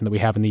immigration that we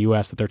have in the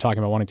U.S. that they're talking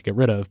about wanting to get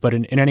rid of. But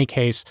in any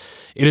case,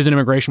 it is an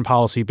immigration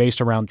policy based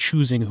around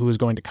choosing who is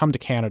going to come to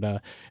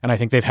Canada, and I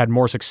think they've had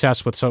more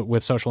success with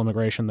social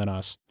immigration than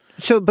us.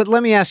 So, but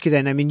let me ask you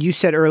then, I mean, you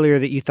said earlier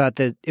that you thought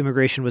that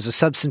immigration was a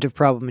substantive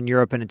problem in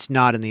Europe and it's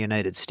not in the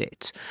United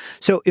States.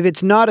 So if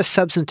it's not a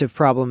substantive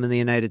problem in the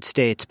United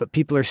States, but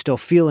people are still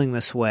feeling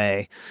this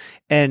way,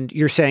 and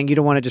you're saying you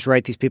don't want to just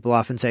write these people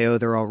off and say, oh,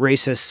 they're all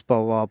racists,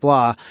 blah, blah,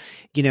 blah.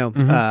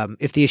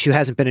 If the issue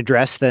hasn't been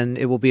addressed, then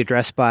it will be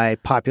addressed by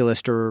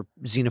populist or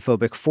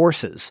xenophobic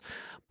forces.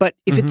 But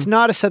if it's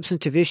not a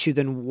substantive issue,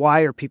 then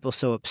why are people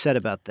so upset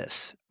about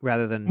this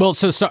rather than... Well,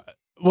 so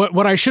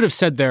what I should have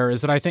said there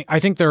is that I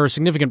think there are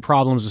significant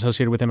problems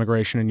associated with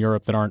immigration in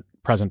Europe that aren't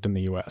present in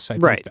the U.S.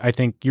 I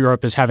think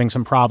Europe is having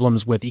some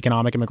problems with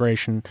economic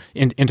immigration,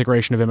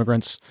 integration of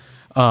immigrants,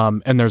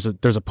 and there's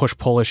a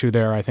push-pull issue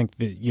there. I think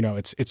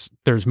that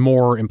there's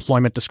more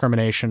employment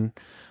discrimination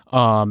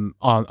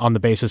on the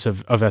basis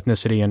of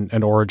ethnicity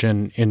and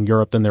origin in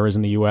Europe than there is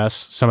in the U.S.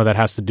 Some of that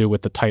has to do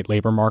with the tight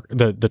labor market,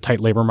 the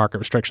tight labor market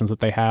restrictions that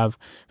they have.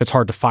 If it's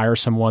hard to fire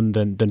someone,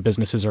 then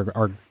businesses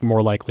are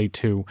more likely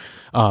to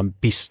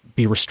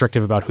be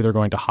restrictive about who they're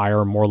going to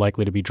hire, more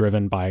likely to be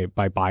driven by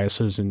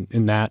biases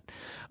in that.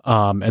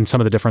 And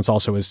some of the difference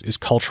also is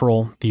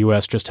cultural. The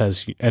U.S. just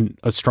has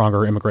a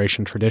stronger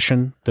immigration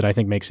tradition that I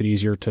think makes it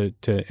easier to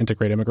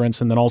integrate immigrants.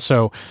 And then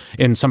also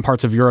in some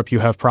parts of Europe, you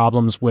have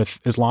problems with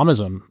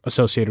Islamism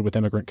associated with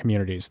immigrant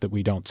communities that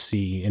we don't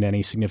see in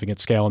any significant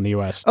scale in the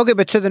U.S. Okay,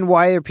 but so then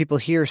why are people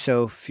here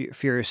so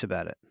furious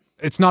about it?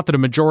 It's not that a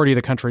majority of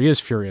the country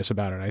is furious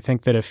about it. I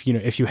think that if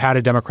you had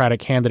a Democratic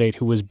candidate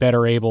who was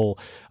better able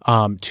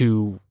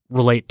to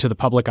relate to the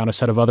public on a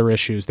set of other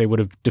issues, they would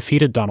have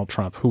defeated Donald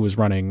Trump, who was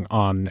running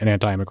on an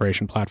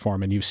anti-immigration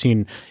platform. And you've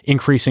seen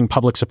increasing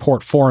public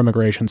support for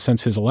immigration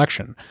since his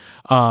election.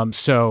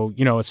 So,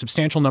 a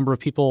substantial number of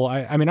people,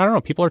 I don't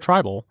know, people are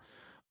tribal.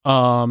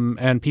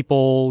 And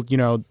people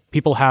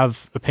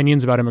have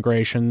opinions about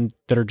immigration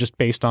that are just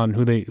based on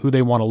who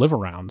they want to live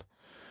around.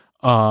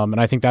 And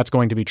I think that's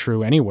going to be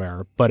true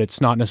anywhere, but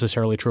it's not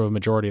necessarily true of a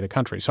majority of the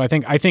country. So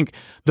I think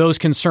those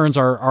concerns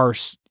are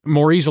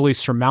more easily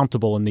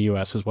surmountable in the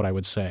U.S. is what I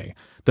would say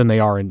than they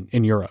are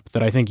in Europe.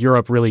 That I think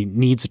Europe really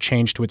needs a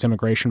change to its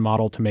immigration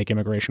model to make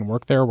immigration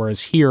work there.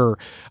 Whereas here,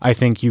 I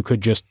think you could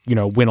just,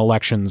 win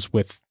elections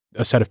with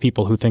a set of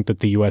people who think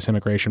that the U.S.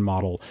 immigration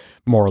model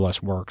more or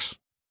less works.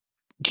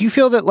 Do you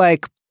feel that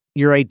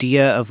your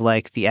idea of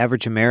like the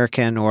average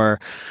American or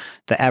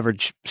the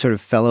average sort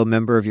of fellow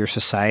member of your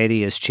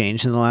society has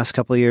changed in the last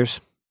couple of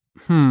years?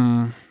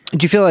 Do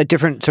you feel a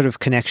different sort of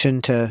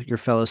connection to your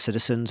fellow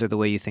citizens or the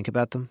way you think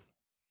about them?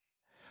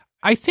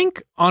 I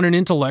think on an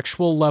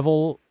intellectual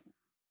level,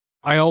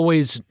 I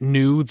always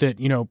knew that,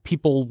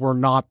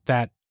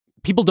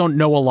 people don't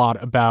know a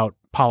lot about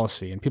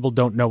policy and people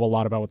don't know a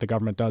lot about what the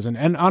government does.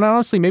 And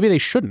honestly, maybe they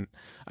shouldn't.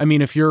 I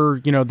mean, if you're,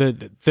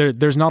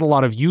 there's not a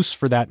lot of use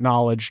for that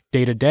knowledge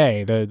day to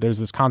day. There's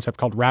this concept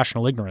called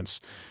rational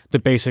ignorance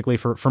that basically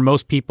for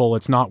most people,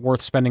 it's not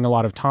worth spending a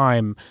lot of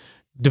time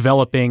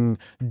developing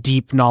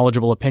deep,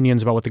 knowledgeable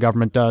opinions about what the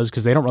government does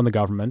because they don't run the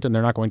government and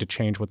they're not going to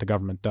change what the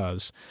government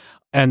does.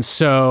 And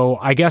so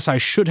I guess I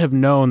should have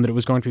known that it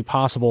was going to be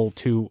possible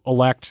to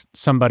elect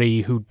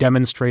somebody who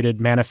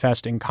demonstrated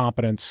manifest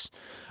incompetence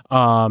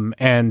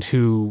and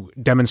who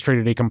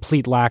demonstrated a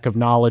complete lack of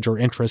knowledge or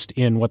interest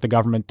in what the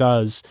government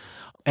does.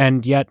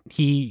 And yet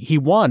he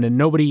won and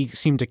nobody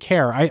seemed to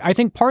care. I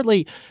think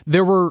partly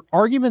there were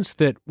arguments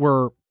that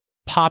were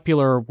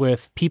popular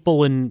with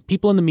people in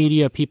the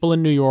media, people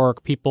in New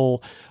York,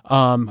 people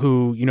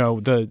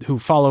who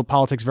follow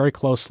politics very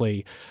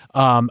closely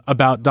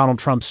about Donald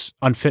Trump's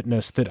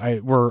unfitness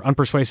that were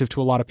unpersuasive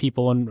to a lot of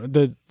people. And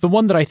the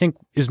one that I think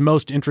is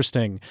most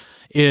interesting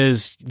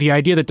is the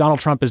idea that Donald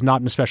Trump is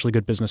not an especially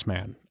good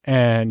businessman.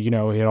 And, he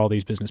had all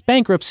these business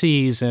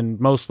bankruptcies, and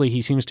mostly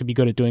he seems to be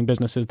good at doing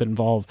businesses that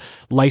involve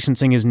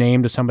licensing his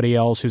name to somebody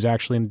else who's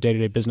actually in the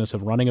day-to-day business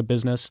of running a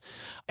business.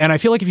 And I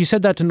feel like if you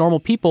said that to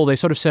normal people, they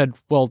sort of said,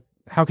 well,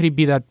 how could he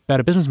be that bad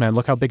a businessman?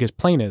 Look how big his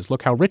plane is.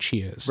 Look how rich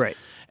he is. Right.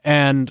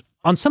 And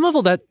on some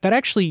level, that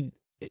actually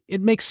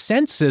it makes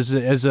sense as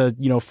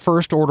a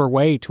first order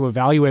way to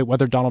evaluate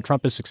whether Donald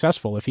Trump is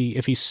successful. If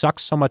he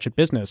sucks so much at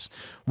business,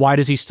 why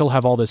does he still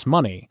have all this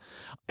money?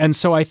 And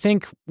so I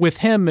think with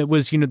him, it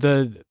was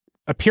the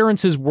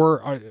appearances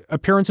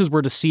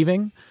were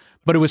deceiving,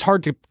 but it was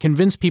hard to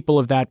convince people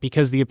of that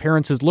because the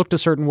appearances looked a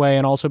certain way,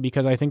 and also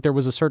because I think there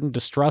was a certain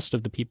distrust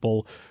of the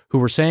people who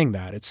were saying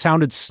that. It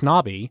sounded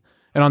snobby.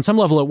 And on some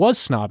level, it was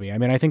snobby. I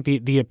mean, I think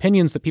the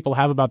opinions that people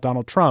have about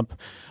Donald Trump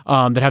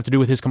that have to do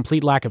with his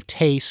complete lack of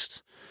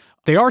taste,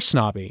 they are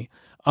snobby.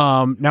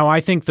 Now, I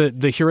think that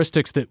the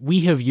heuristics that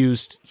we have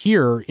used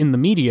here in the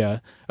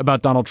media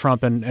about Donald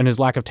Trump and his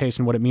lack of taste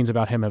and what it means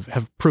about him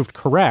have proved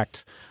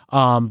correct.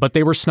 But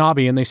they were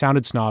snobby and they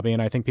sounded snobby,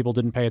 and I think people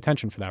didn't pay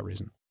attention for that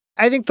reason.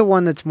 I think the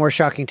one that's more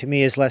shocking to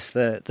me is less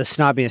the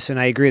snobbiness, and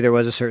I agree there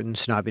was a certain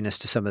snobbiness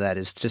to some of that,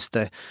 is just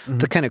the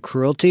kind of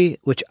cruelty,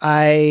 which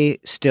I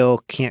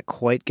still can't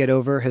quite get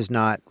over, has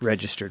not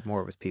registered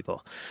more with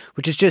people,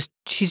 which is just,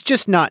 he's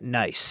just not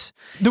nice.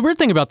 The weird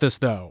thing about this,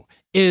 though,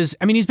 is,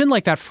 I mean, he's been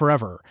like that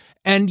forever,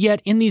 and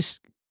yet in these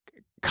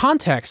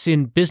contexts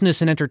in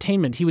business and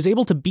entertainment, he was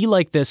able to be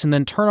like this and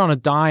then turn on a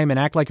dime and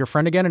act like your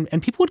friend again,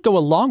 and people would go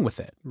along with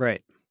it.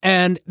 Right.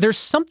 And there's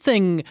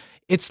something,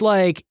 it's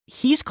like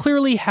he's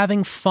clearly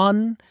having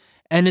fun,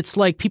 and it's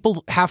like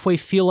people halfway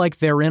feel like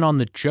they're in on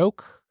the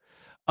joke.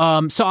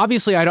 So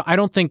obviously, I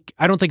don't think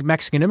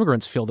Mexican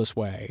immigrants feel this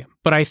way,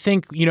 but I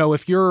think,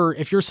 if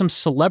you're some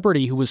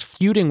celebrity who was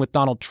feuding with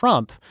Donald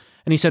Trump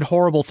and he said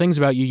horrible things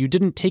about you, you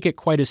didn't take it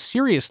quite as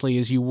seriously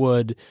as you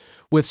would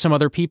with some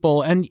other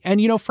people. And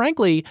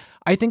frankly,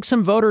 I think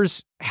some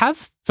voters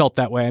have felt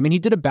that way. I mean, he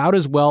did about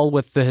as well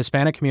with the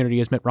Hispanic community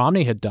as Mitt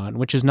Romney had done,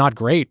 which is not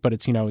great, but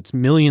it's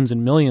millions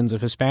and millions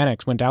of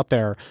Hispanics went out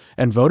there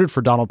and voted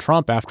for Donald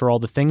Trump after all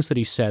the things that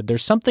he said.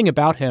 There's something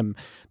about him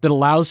that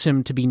allows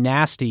him to be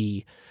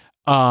nasty,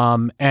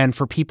 and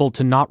for people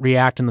to not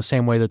react in the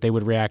same way that they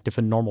would react if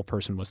a normal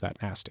person was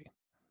that nasty.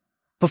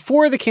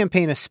 Before the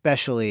campaign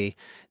especially,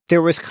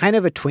 there was kind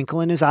of a twinkle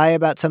in his eye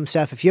about some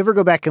stuff. If you ever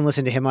go back and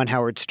listen to him on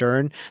Howard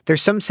Stern,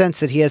 there's some sense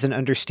that he has an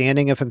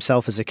understanding of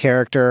himself as a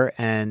character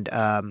and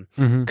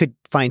could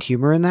find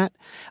humor in that.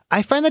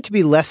 I find that to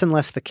be less and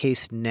less the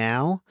case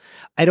now.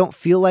 I don't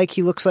feel like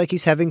he looks like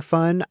he's having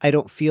fun. I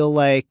don't feel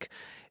like...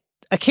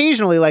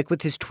 Occasionally, like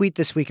with his tweet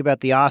this week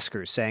about the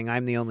Oscars saying,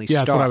 I'm the only star.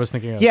 Yeah, that's what I was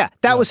thinking of. Yeah,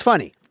 that was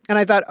funny. And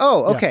I thought,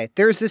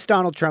 there's this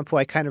Donald Trump who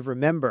I kind of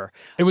remember.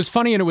 It was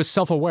funny and it was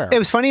self-aware. It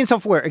was funny and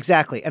self-aware,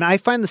 exactly. And I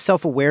find the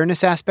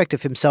self-awareness aspect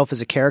of himself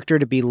as a character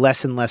to be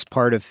less and less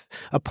part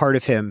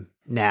of him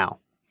now.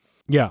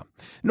 Yeah.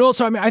 No,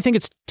 so I mean, I think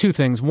it's two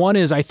things. One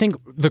is I think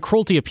the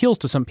cruelty appeals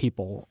to some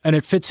people, and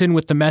it fits in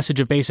with the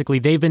message of basically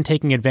they've been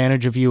taking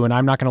advantage of you, and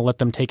I'm not going to let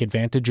them take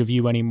advantage of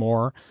you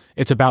anymore.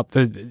 It's about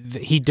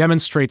he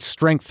demonstrates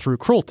strength through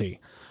cruelty.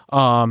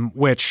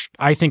 Which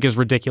I think is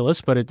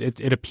ridiculous, but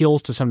it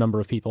appeals to some number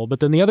of people.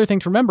 But then the other thing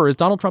to remember is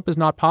Donald Trump is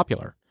not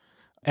popular.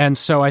 And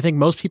so I think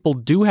most people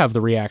do have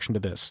the reaction to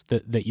this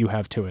that you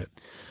have to it.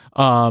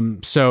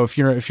 So if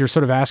you're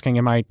sort of asking,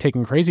 am I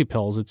taking crazy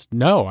pills? It's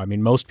no. I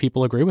mean, most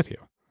people agree with you.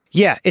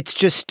 Yeah,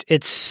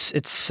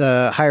 it's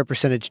a higher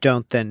percentage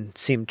don't than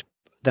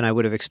I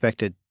would have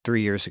expected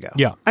 3 years ago.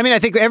 Yeah. I mean, I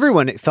think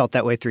everyone felt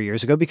that way 3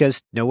 years ago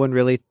because no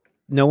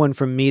one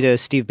from me to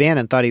Steve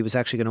Bannon thought he was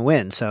actually going to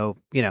win. So,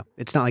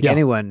 it's not like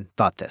anyone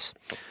thought this.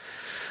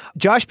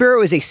 Josh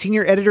Barro is a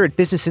senior editor at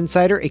Business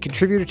Insider, a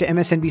contributor to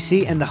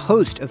MSNBC, and the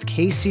host of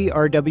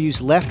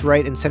KCRW's Left,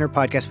 Right, and Center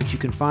podcast, which you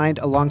can find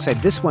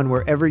alongside this one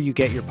wherever you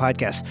get your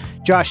podcasts.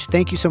 Josh,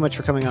 thank you so much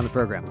for coming on the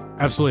program.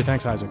 Absolutely.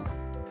 Thanks, Isaac.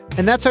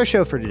 And that's our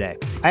show for today.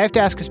 I Have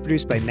to Ask is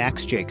produced by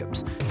Max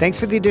Jacobs. Thanks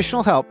for the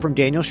additional help from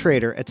Daniel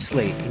Schrader at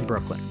Slate in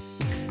Brooklyn.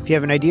 If you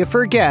have an idea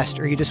for a guest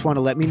or you just want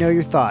to let me know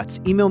your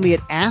thoughts, email me at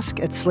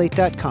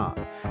ask@slate.com.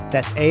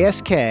 That's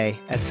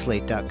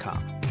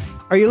ask@slate.com.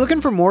 Are you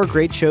looking for more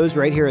great shows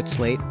right here at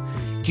Slate?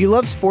 Do you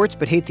love sports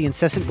but hate the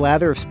incessant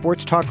blather of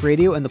sports talk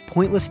radio and the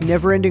pointless,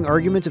 never-ending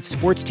arguments of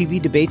sports TV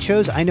debate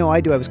shows? I know I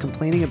do. I was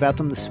complaining about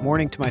them this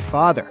morning to my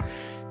father.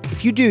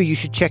 If you do, you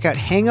should check out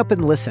Hang Up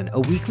and Listen,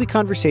 a weekly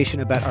conversation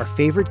about our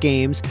favorite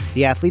games,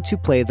 the athletes who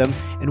play them,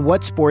 and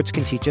what sports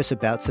can teach us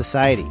about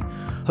society.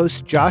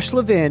 Hosts Josh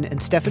Levin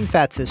and Stefan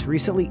Fatsis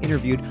recently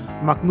interviewed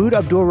Mahmoud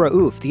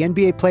Abdul-Rauf, the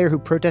NBA player who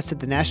protested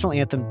the national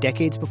anthem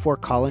decades before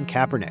Colin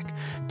Kaepernick.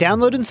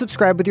 Download and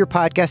subscribe with your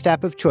podcast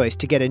app of choice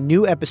to get a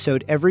new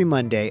episode every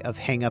Monday of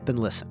Hang Up and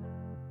Listen.